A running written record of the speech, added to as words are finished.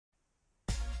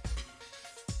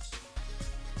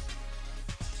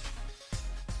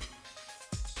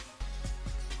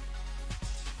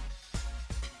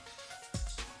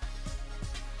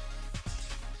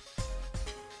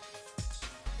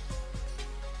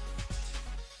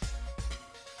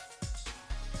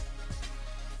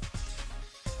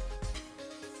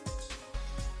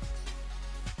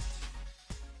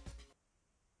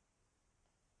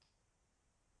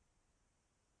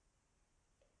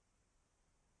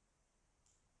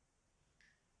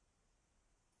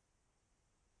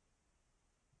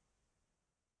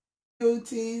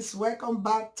Beauties, welcome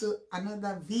back to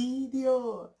another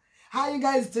video. How you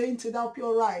guys doing today? Hope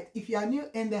you're right. If you are new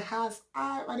in the house,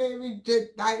 my name is Jade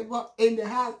Diver in the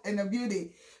house and the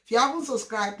beauty. If you haven't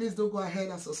subscribed, please do go ahead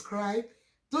and subscribe.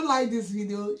 Do like this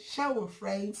video, share with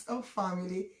friends and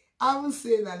family. I will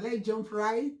say that let's jump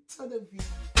right to the video.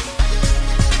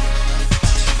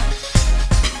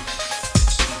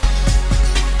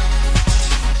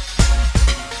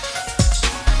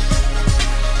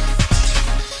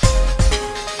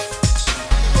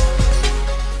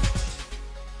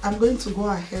 I'm going to go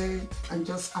ahead and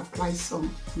just apply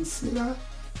some concealer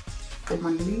on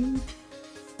my lid.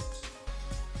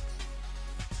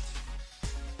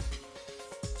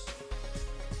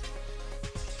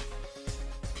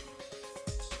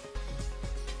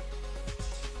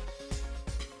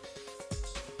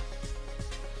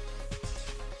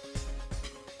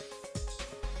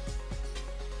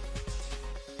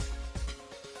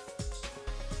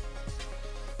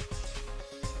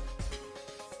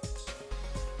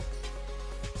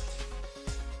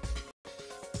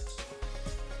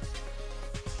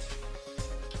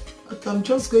 Okay, I'm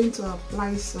just going to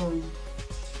apply some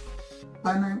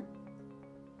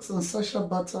Sacha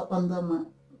Buttercup under my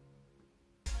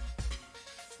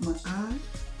eye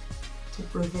to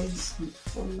prevent some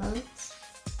fallouts.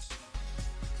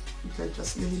 Okay,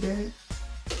 just leave it there.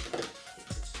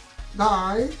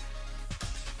 Guys,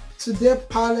 today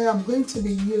palette I'm going to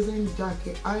be using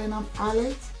Jackie Aina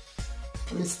palette,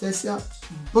 Anastasia,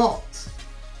 but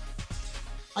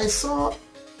I saw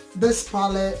this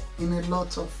palette in a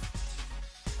lot of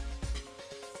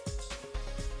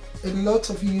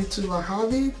YouTubers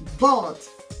have it, but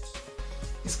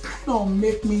it's kind of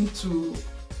make me to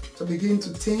begin to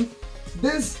think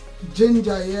this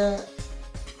ginger here.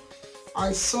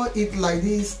 I saw it like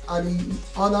this at the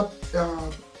other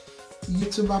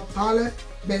YouTuber palette,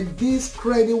 but this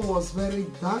credit was very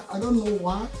dark. I don't know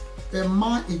why, but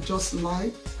mine is just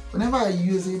light. Whenever I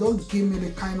use it, don't give me the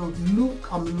kind of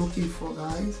look I'm looking for,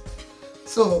 guys.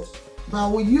 So, but I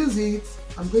will use it.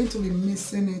 I'm going to be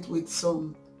mixing it with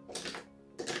some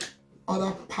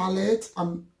other palette.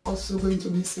 I'm also going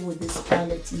to mix it with this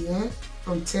palette here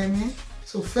from TAMMI.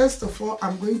 So first of all,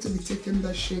 I'm going to be taking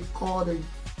the shade called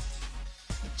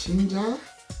Ginger.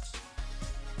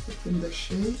 Taking the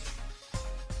shade.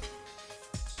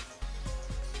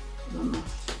 I don't know.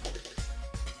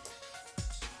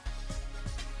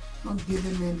 Not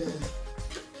giving me the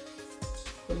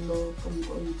look I'm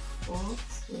going for.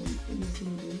 So I'm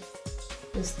using this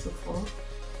first of all.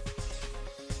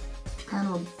 Kind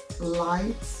of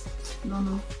light,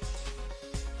 no.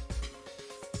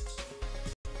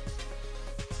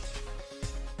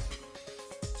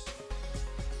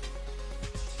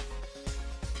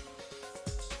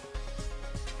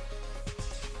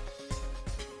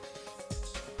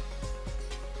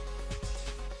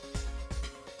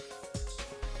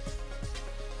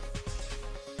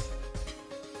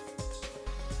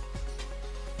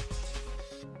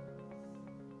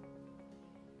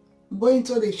 Go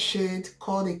into the shade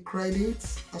called the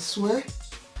Credits, I swear.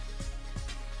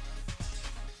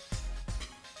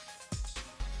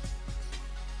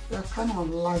 They're kind of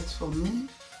light for me.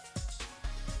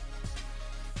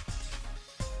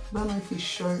 I don't know if it's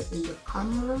showing in the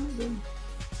camera. Then.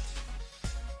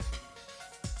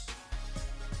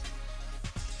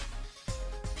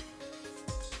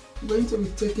 I'm going to be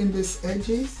taking these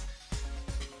edges.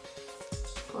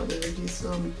 Call the edges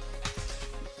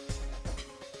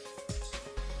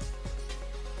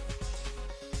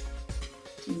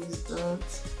use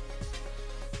that.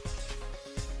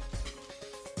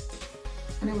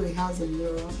 Anyway, it has a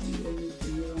mirror. I'm going to use the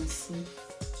mirror and see.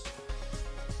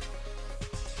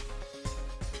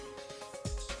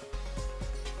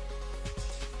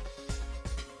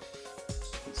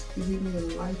 It's giving me a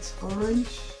light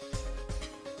orange.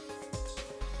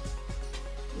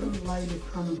 I don't like the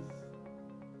kind of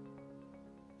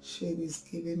shade it's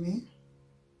giving me.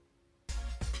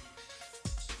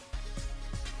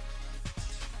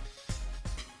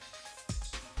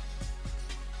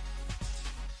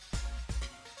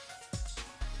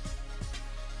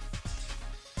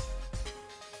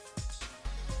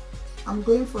 I'm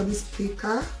going for this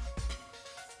picker,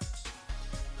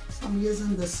 so I'm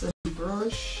using the same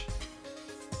brush.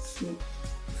 See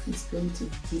if it's going to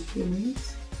deepen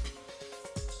it.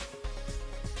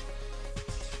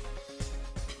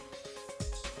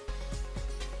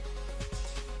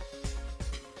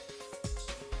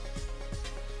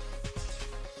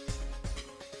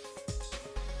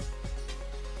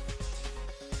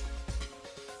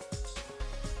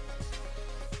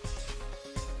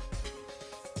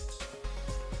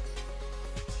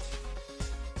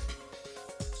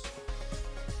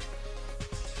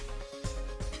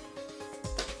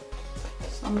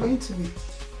 I'm going to be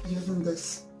using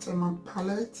this TAMMI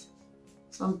palette.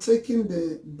 So I'm taking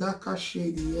the darker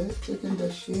shade here, taking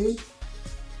the shade,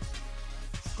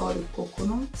 it's called a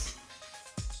coconut. So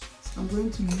I'm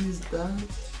going to use that,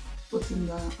 putting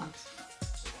that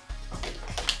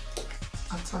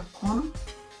at a corner.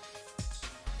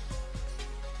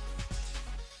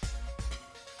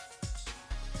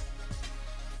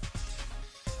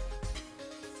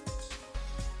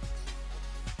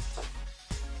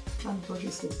 That brush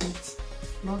is a bit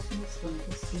fluffy, so I'm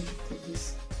just going to take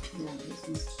this. Yeah, this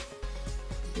is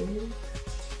good.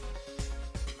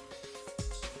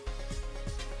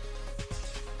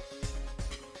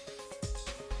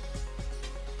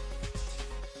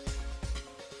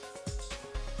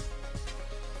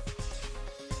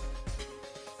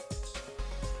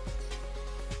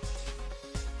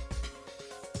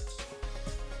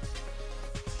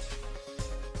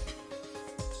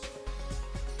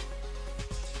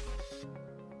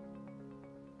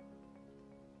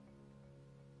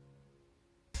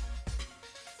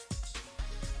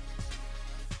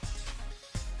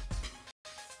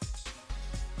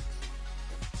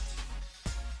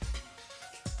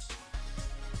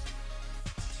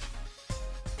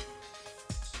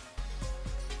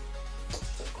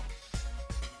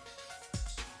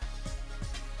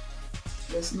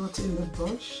 There's nothing in the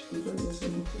brush, I'm just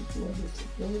using it to blend it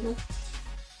together.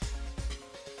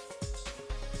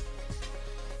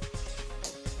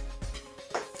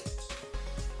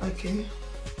 Okay.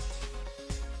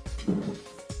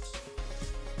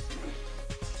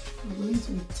 I'm going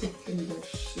to be taking the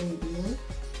shade here.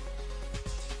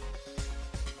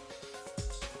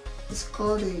 It's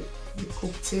called the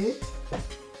cocktail. I'm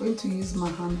going to use my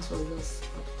hand to just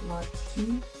apply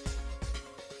it.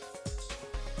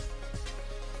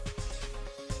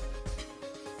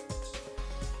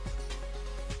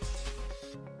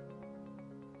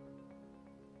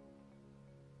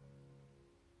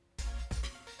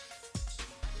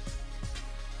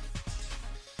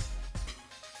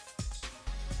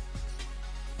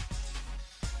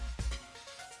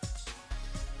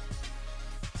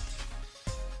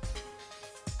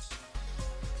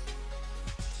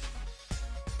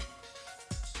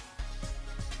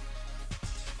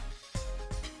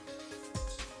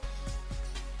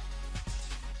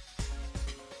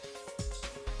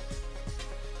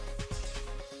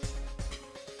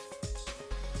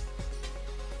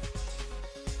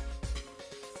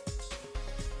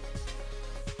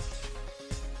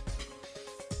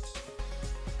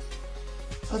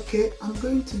 Okay, I'm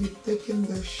going to be taking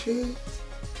the shade,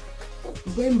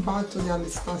 going back to the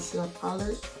Anastasia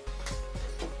palette,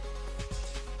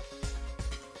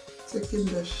 taking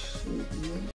the shade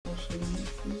here,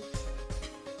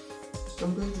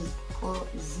 I'm going to call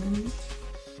Zoom.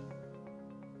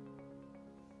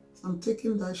 So I'm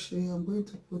taking that shade, I'm going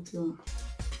to put it on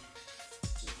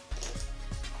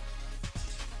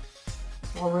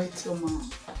right on my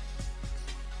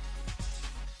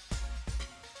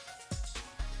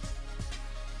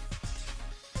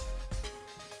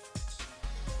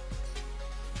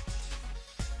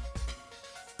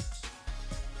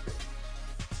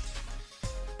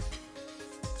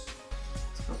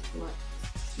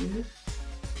here.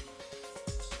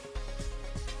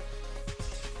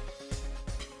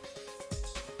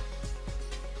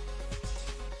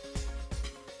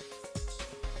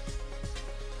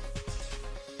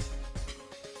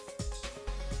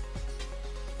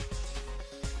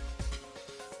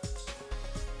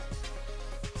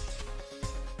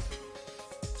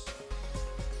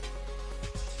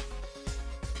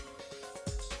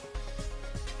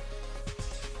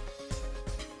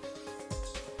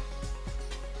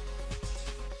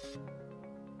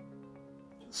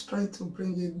 Just try to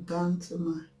bring it down to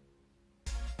my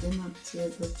inner tear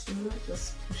ductile,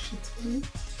 just push it in.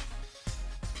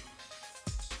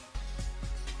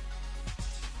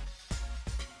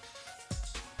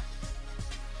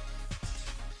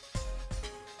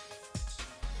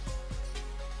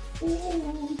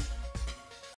 Ooh.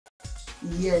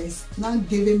 Yes, now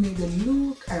giving me the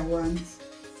look I want.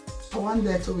 I want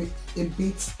that to be a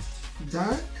bit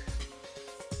dark.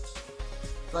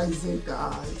 That is it,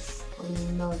 guys. I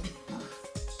love it now.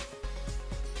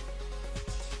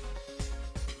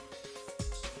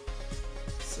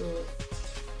 So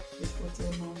we put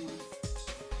in on my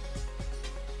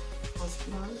first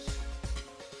blush.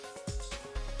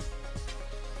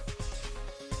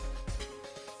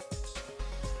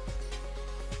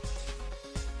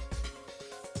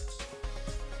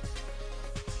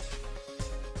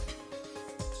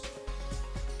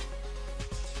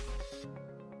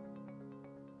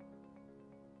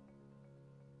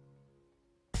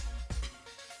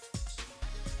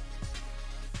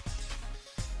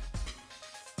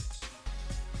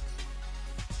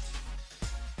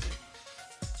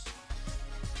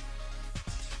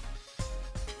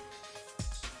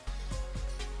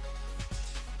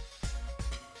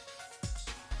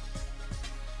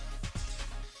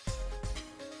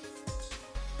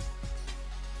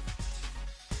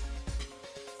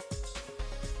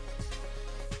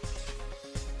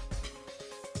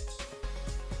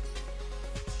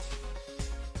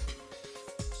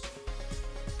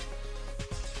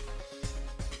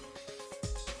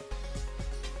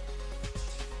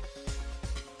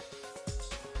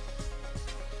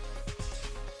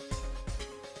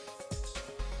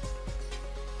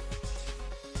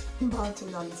 Back to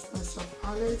the Anastasia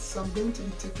palette, so I'm going to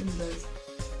be taking this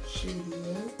shade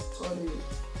here called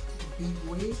a big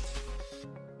wave.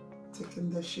 Taking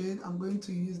the shade, I'm going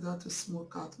to use that to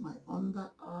smoke out my under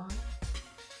eye.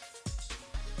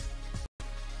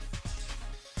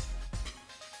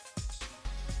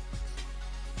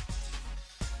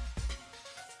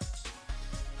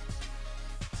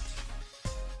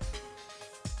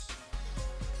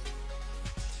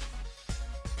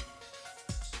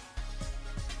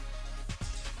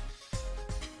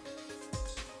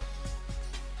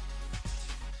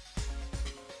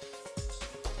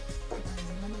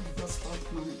 Just out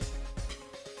the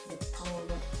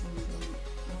powder on the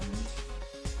eye.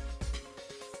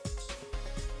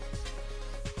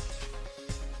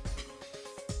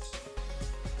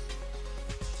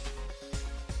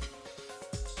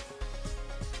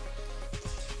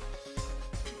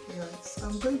 Okay guys, so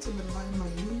I'm going to line my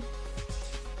lip.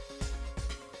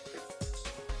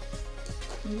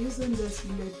 I'm using this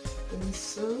lip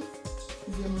pencil.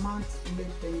 It's a matte lip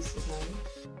pencil, guys.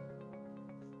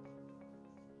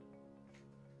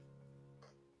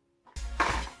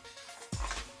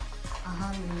 I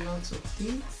have a lot of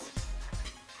it.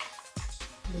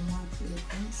 The matte lip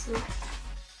pencil.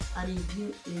 I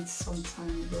reviewed it some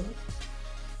time ago.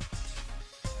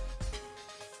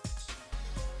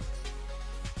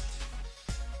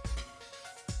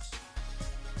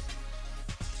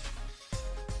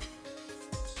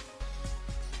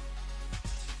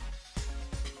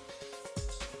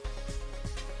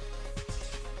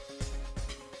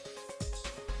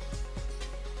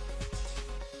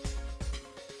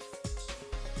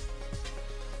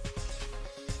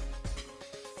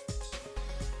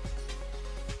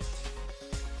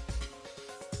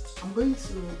 I'm going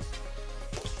to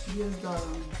use the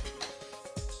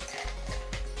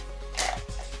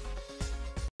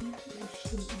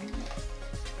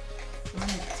let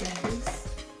me take this,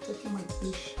 taking my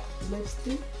fish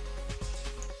lipstick,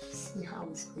 see how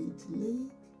it's going to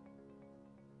look.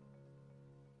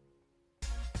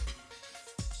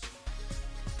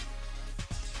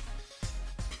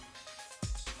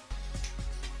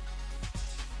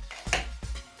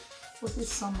 Put in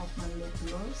some of my lip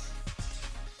gloss.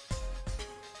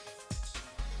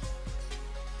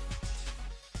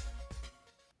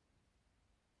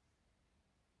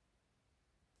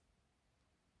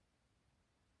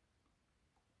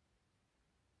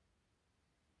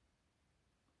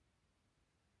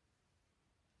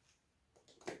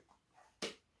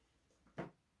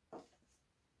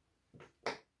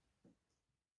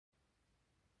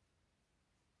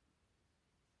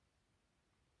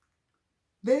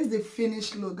 This is the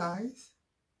finished look, guys.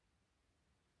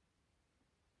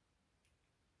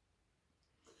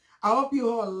 I hope you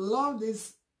all love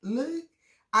this look,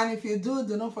 and if you do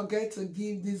not forget to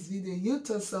give this video your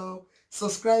thumbs up,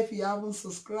 subscribe if you haven't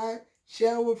subscribed,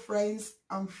 share with friends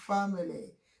and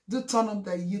family. Do turn on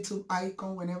the YouTube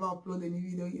icon whenever I upload a new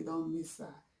video, you don't miss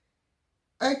that.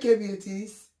 Okay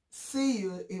beauties, see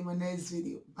you in my next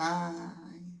video.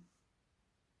 Bye.